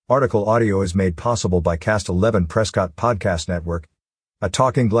Article audio is made possible by Cast 11 Prescott Podcast Network, a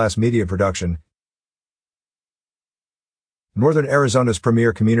Talking Glass media production. Northern Arizona's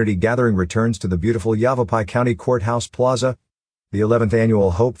premier community gathering returns to the beautiful Yavapai County Courthouse Plaza. The 11th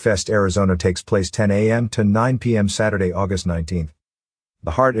annual Hope Fest Arizona takes place 10 a.m. to 9 p.m. Saturday, August 19th.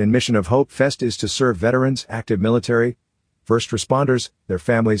 The heart and mission of Hope Fest is to serve veterans, active military, first responders, their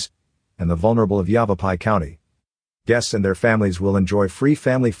families, and the vulnerable of Yavapai County. Guests and their families will enjoy free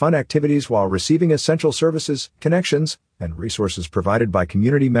family fun activities while receiving essential services, connections, and resources provided by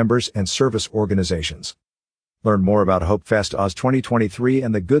community members and service organizations. Learn more about Hope Fest Oz 2023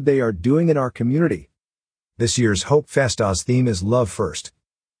 and the good they are doing in our community. This year's Hope Fest Oz theme is Love First.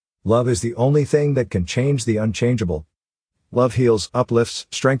 Love is the only thing that can change the unchangeable. Love heals, uplifts,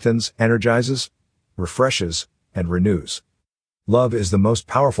 strengthens, energizes, refreshes, and renews. Love is the most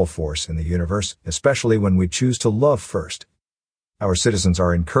powerful force in the universe, especially when we choose to love first. Our citizens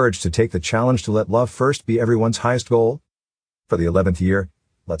are encouraged to take the challenge to let love first be everyone's highest goal. For the 11th year,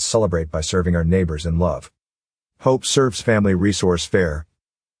 let's celebrate by serving our neighbors in love. Hope Serves Family Resource Fair.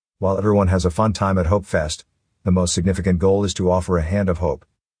 While everyone has a fun time at Hope Fest, the most significant goal is to offer a hand of hope.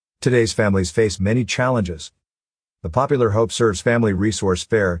 Today's families face many challenges. The popular Hope Serves Family Resource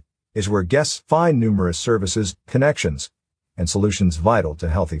Fair is where guests find numerous services, connections, and solutions vital to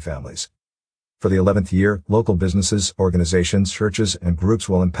healthy families. For the 11th year, local businesses, organizations, churches, and groups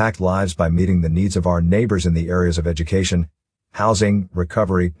will impact lives by meeting the needs of our neighbors in the areas of education, housing,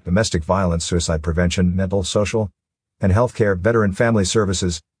 recovery, domestic violence, suicide prevention, mental, social, and healthcare, veteran family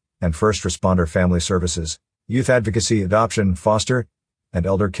services, and first responder family services, youth advocacy, adoption, foster, and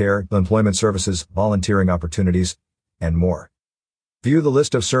elder care, employment services, volunteering opportunities, and more. View the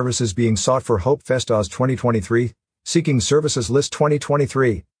list of services being sought for Hope Fest Oz 2023, Seeking Services List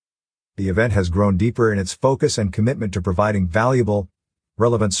 2023. The event has grown deeper in its focus and commitment to providing valuable,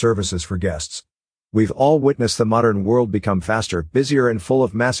 relevant services for guests. We've all witnessed the modern world become faster, busier, and full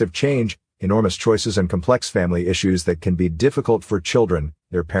of massive change, enormous choices, and complex family issues that can be difficult for children,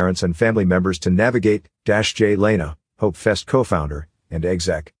 their parents, and family members to navigate. Jay Lena, Hope Fest co-founder and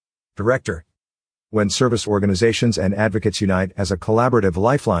exec director. When service organizations and advocates unite as a collaborative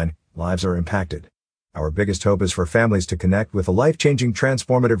lifeline, lives are impacted. Our biggest hope is for families to connect with the life-changing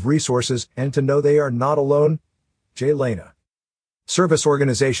transformative resources and to know they are not alone. Jay Lena. Service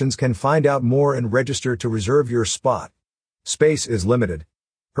organizations can find out more and register to reserve your spot. Space is limited.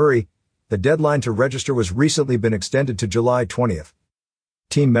 Hurry, the deadline to register was recently been extended to July 20th.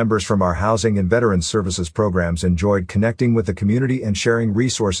 Team members from our housing and veterans services programs enjoyed connecting with the community and sharing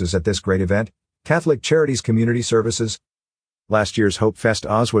resources at this great event. Catholic Charities Community Services. Last year's Hope Fest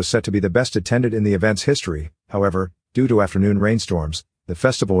Oz was set to be the best attended in the event's history. However, due to afternoon rainstorms, the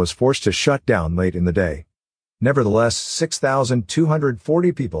festival was forced to shut down late in the day. Nevertheless,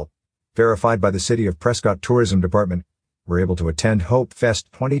 6,240 people, verified by the City of Prescott Tourism Department, were able to attend Hope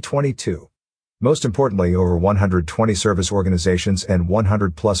Fest 2022. Most importantly, over 120 service organizations and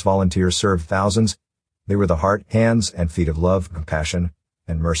 100-plus volunteers served thousands. They were the heart, hands, and feet of love, compassion,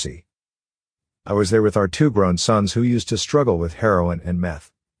 and mercy. I was there with our two grown sons who used to struggle with heroin and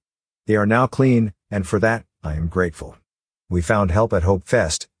meth. They are now clean, and for that, I am grateful. We found help at Hope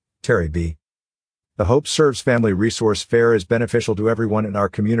Fest. Terry B. The Hope Serves Family Resource Fair is beneficial to everyone in our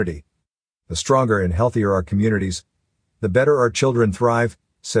community. The stronger and healthier our communities, the better our children thrive,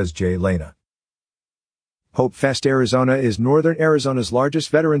 says Jay Lena. Hope Fest Arizona is Northern Arizona's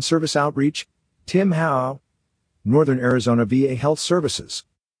largest veteran service outreach. Tim Howe, Northern Arizona VA Health Services.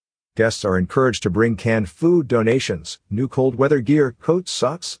 Guests are encouraged to bring canned food donations, new cold weather gear, coats,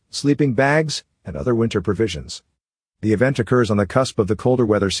 socks, sleeping bags, and other winter provisions. The event occurs on the cusp of the colder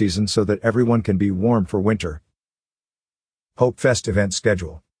weather season so that everyone can be warm for winter. Hope Fest event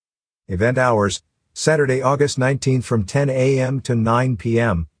schedule. Event hours, Saturday, August 19th from 10 a.m. to 9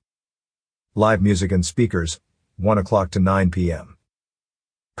 p.m. Live music and speakers, 1 o'clock to 9 p.m.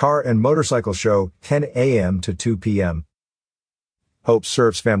 Car and motorcycle show, 10 a.m. to 2 p.m. Hope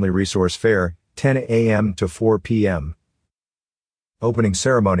Serves Family Resource Fair, 10 a.m. to 4 p.m. Opening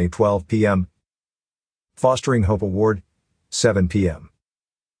ceremony, 12 p.m. Fostering Hope Award, 7 p.m.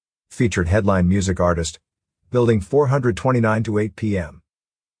 Featured headline music artist, Building 429 to 8 p.m.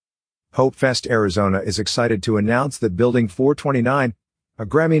 Hope Fest Arizona is excited to announce that Building 429, a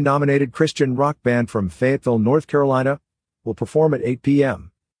Grammy-nominated Christian rock band from Fayetteville, North Carolina, will perform at 8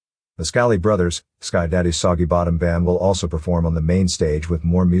 p.m. The Scally Brothers, Sky Daddy's Soggy Bottom Band, will also perform on the main stage with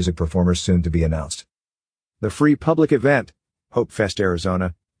more music performers soon to be announced. The free public event, Hope Fest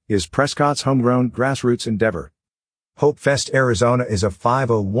Arizona, is Prescott's homegrown grassroots endeavor. Hope Fest Arizona is a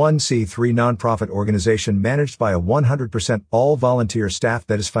 501c3 nonprofit organization managed by a 100% all-volunteer staff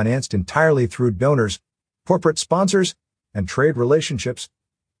that is financed entirely through donors, corporate sponsors, and trade relationships,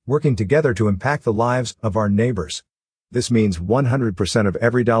 working together to impact the lives of our neighbors. This means 100% of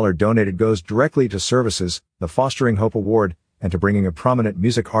every dollar donated goes directly to services, the Fostering Hope Award, and to bringing a prominent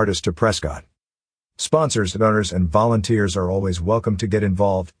music artist to Prescott. Sponsors, donors, and volunteers are always welcome to get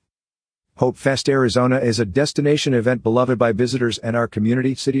involved. Hope Fest Arizona is a destination event beloved by visitors and our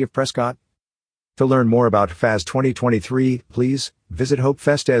community, City of Prescott. To learn more about FAS 2023, please visit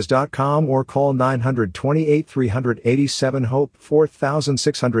hopefestas.com or call 928-387-HOPE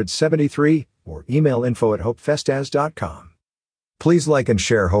 4673 or email info@hopefestas.com. Please like and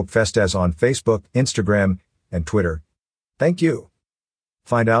share Hope Festas on Facebook, Instagram, and Twitter. Thank you.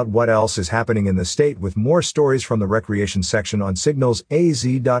 Find out what else is happening in the state with more stories from the recreation section on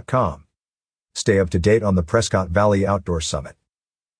signalsaz.com. Stay up to date on the Prescott Valley Outdoor Summit.